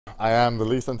I am the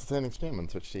least entertaining streamer on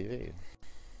Twitch TV. Do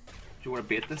you want to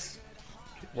bait this?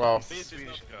 Well,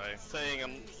 Swedish guy saying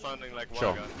I'm sounding like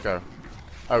sure, Waga. go.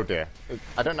 Oh dear.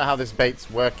 I don't know how this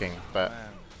bait's working, but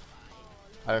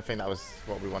I don't think that was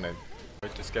what we wanted.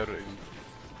 Just go to.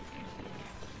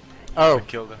 Oh,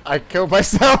 I killed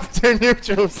myself to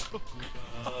neutrals.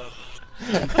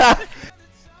 I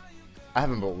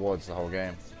haven't bought wards the whole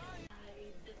game.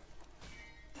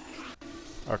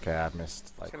 Okay, I've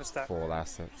missed like 4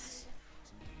 last hits.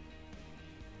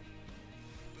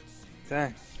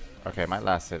 Dang. Okay, my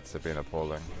last hits have been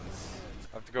appalling.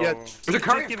 I have to go. Yeah, There's a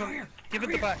courier! Give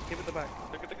it the back, give it the back.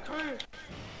 Look at the car.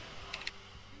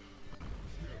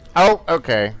 Oh,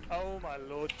 okay. Oh my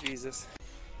lord Jesus.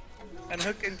 And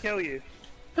Hook can kill you.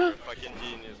 Fucking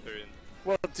genius, Baron.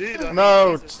 Well, dude, I mean,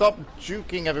 No, Jesus. stop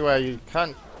juking everywhere. You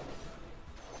can't.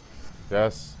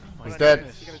 Yes, he's You're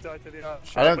dead. gonna die to the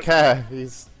arch. I don't care.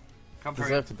 He's Come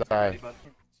deserved to die. Jesus. No,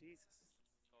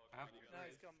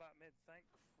 he's gone back mid. Thank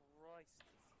Christ.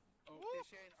 Yeah,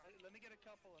 Shane, let me get a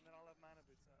couple and then I'll have mana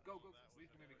boots out. Go, go. We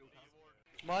can maybe go down.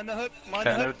 Mind the hook, mind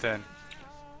 10 the out hook. of 10.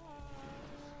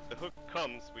 The hook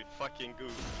comes with fucking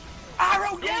goo.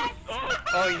 Arrow, yes!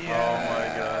 Oh yeah. Oh my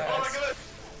god. Oh my god!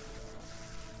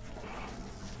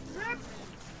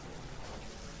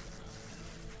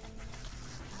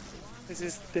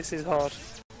 This is hard.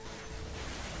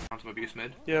 Some abuse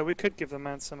mid. Yeah, we could give the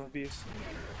man some abuse.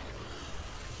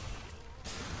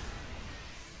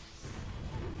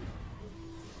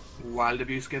 Wild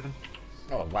abuse given.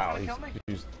 Oh wow, he's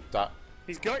used that.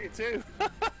 He's got you too.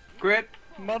 Great.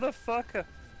 Motherfucker.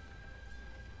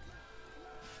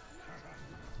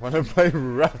 Wanna play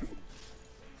rough?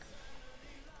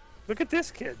 Look at this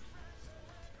kid.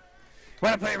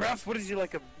 Wanna play rough? What is he,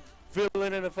 like a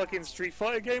villain in a fucking Street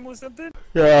Fighter game or something?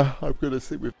 Yeah, I'm gonna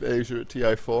sleep with Asia at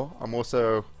TI4. I'm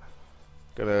also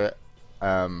gonna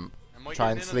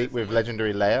try and sleep with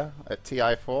Legendary Leia at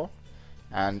TI4.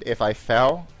 And if I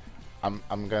fail, I'm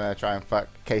gonna try and fuck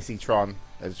Casey Tron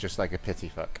as just like a pity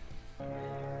fuck.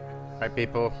 Right,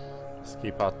 people, let's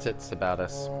keep our tits about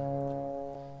us.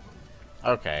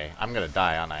 Okay, I'm gonna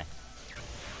die, aren't I?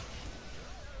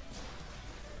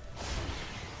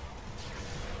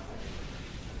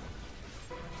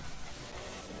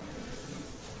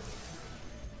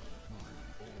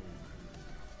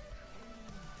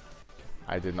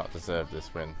 I did not deserve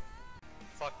this win.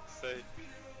 Fuck's sake.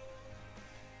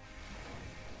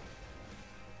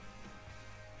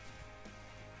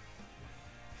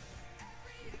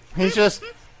 He's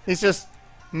just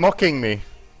mocking me.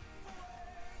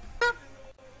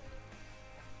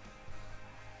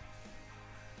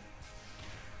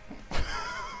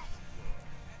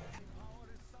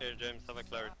 Here, James, have a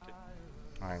clarity.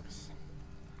 Thanks.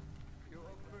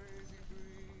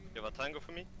 You have a tango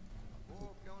for me?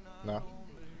 No.